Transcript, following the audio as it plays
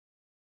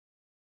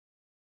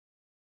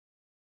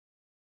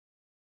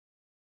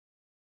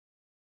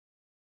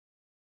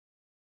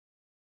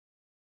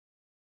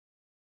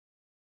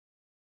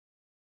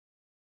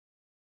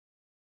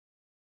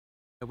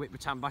Whitby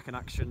Town back in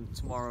action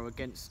tomorrow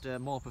against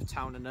Morpeth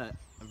Town in a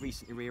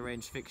recently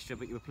rearranged fixture,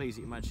 but you were pleased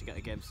that you managed to get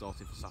a game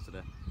sorted for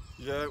Saturday.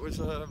 Yeah, it was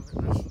a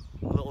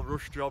little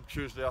rush job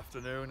Tuesday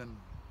afternoon, and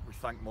we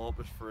thank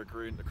Morpeth for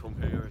agreeing to come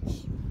here.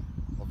 It's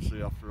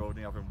obviously after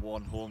only having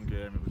one home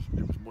game,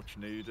 it was much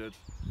needed.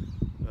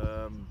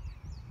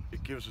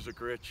 It gives us a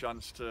great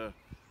chance to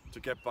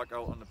get back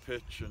out on the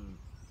pitch and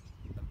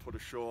put a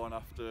show on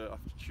after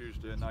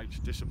Tuesday night's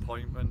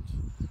disappointment.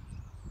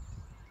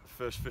 The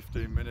first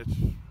 15 minutes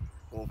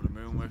over the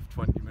moon with,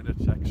 20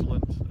 minutes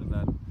excellent, and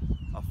then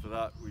after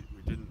that we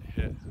didn't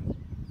hit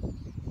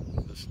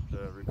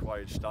the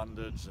required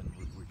standards, and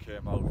we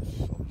came out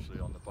obviously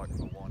on the back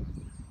of a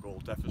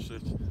 1-goal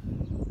deficit.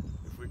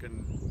 If we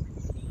can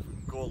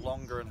go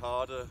longer and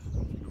harder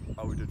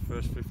how we did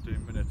first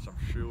 15 minutes,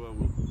 I'm sure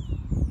we'll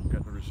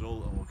get the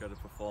result and we'll get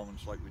a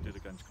performance like we did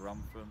against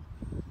Grantham.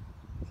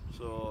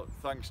 So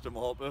thanks to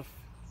Morpeth,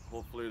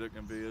 hopefully they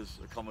can be as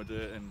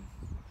accommodating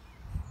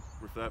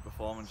with their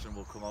performance and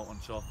we'll come out on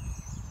top.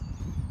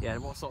 Yeah,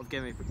 and what sort of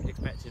game are you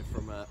expecting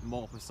from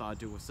Morpeth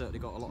side? We've certainly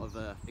got a lot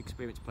of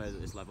experienced players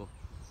at this level.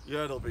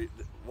 Yeah, they'll be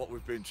what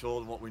we've been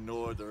told and what we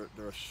know.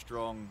 They're a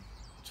strong,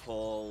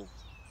 tall,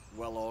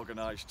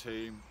 well-organised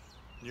team.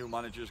 New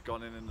managers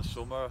gone in the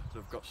summer.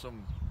 They've got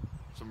some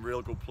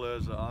real good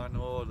players that I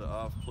know, that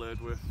I've played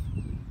with.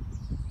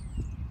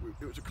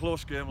 It was a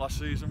close game last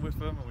season with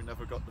them, and we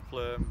never got to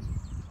play them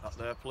at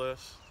their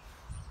place.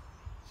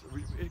 So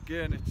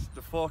again,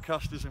 the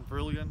forecast isn't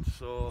brilliant,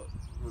 so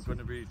we're going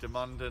to be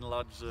demanding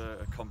lads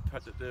are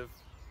competitive,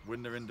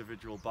 win their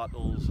individual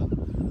battles,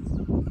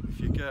 and if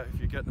you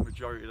get the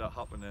majority of that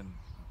happening,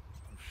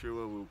 I'm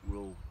sure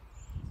we'll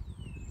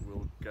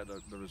get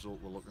the result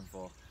we're looking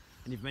for.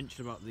 And you've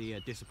mentioned about the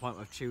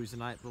disappointment of Tuesday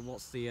night, but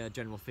what's the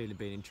general feeling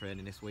being in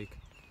training this week?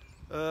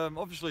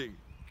 Obviously,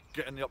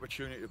 getting the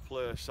opportunity to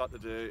play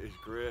Saturday is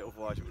great.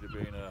 Otherwise, it would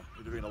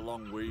have been a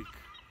long week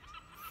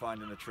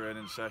finding a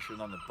training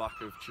session on the back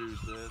of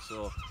Tuesday.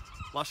 So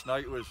last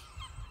night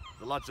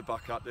the lads are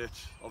back at it.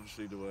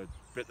 Obviously, they were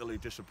bitterly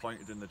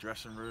disappointed in the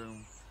dressing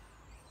room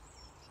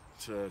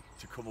to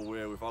come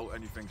away without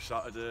anything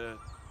Saturday.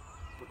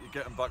 But you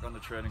get them back on the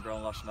training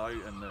ground last night,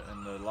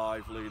 and they're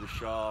lively, they're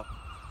sharp.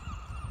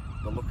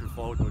 They're looking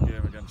forward to a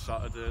game against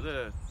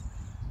Saturday.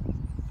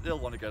 They'll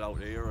want to get out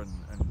here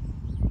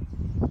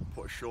and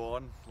put a show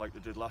on like they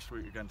did last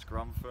week against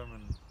Grantham,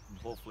 and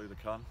hopefully they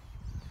can.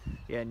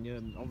 Yeah,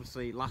 and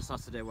obviously last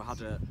Saturday we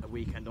had a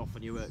weekend off,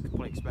 and you were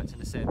probably expecting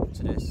the same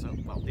today. So,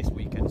 well, this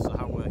weekend. So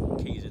how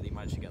key is it that you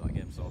managed to get that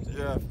game sorted?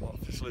 Yeah,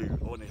 obviously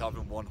only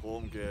having one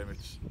home game,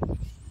 it's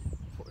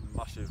putting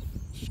massive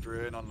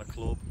strain on the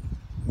club.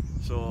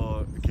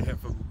 So again,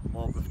 for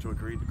Morpeth to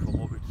agree to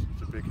come up,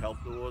 it's a big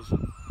help to us.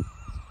 And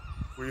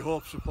we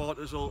hope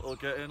supporters will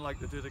get in like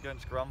they did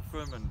against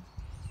Grantham, and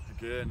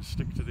again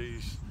stick to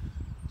these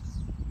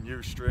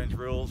new strange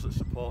rules that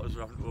supporters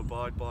are having to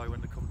abide by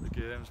when they come to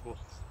games. But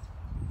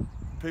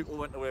people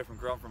went away from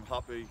Grantham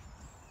happy.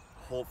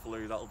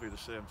 Hopefully that'll be the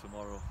same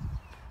tomorrow.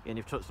 Yeah, and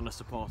you've touched on the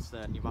supporters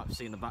there, and you might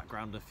see in the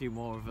background a few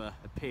more have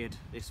appeared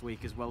this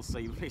week as well, so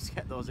you at least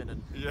get those in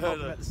and make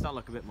the stand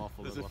look a bit more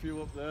full. There's a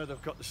few up there.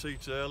 They've got the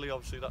seats early.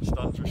 Obviously that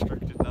stand's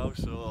restricted now,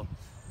 so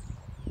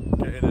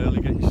get in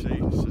early, get your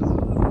seats.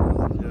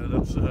 And yeah,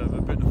 that's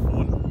a bit of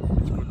fun.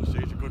 It's good to see.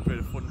 It's a good bit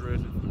of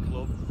fundraising for the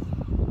club.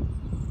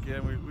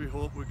 Again, we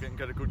hope we can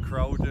get a good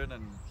crowd in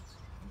and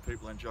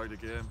people enjoy the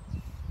game.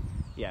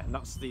 Yeah, and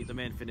that's the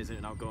main thing, isn't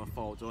it, now going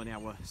forward? It's only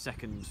our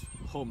second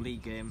home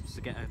league game,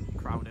 to get a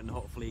crowd in and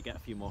hopefully get a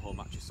few more home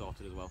matches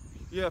sorted as well.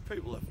 Yeah,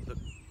 people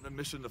they're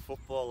missing the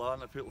football,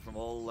 aren't they? People from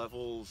all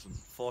levels, and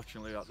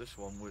fortunately at this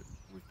one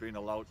we've been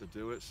allowed to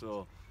do it,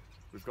 so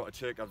we've got to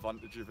take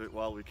advantage of it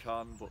while we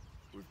can, but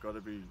we've got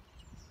to be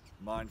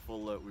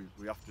mindful that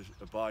we have to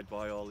abide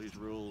by all these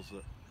rules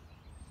that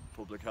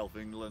Public Health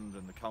England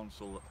and the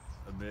council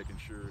are making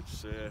sure it's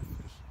safe.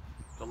 Because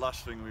the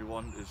last thing we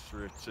want is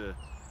for it to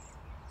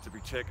be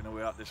taken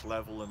away at this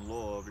level and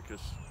low because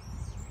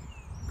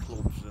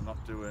clubs are not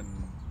doing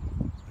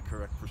the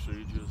correct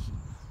procedures.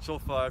 So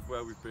far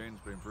where we've been has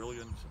been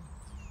brilliant,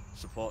 and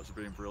supports have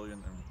been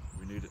brilliant, and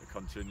we need it to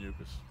continue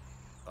because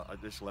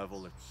at this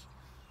level it's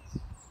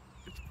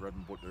bread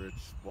and butter.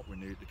 It's what we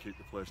need to keep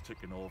the place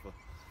ticking over.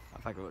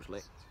 Thank you very much,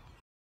 Lee.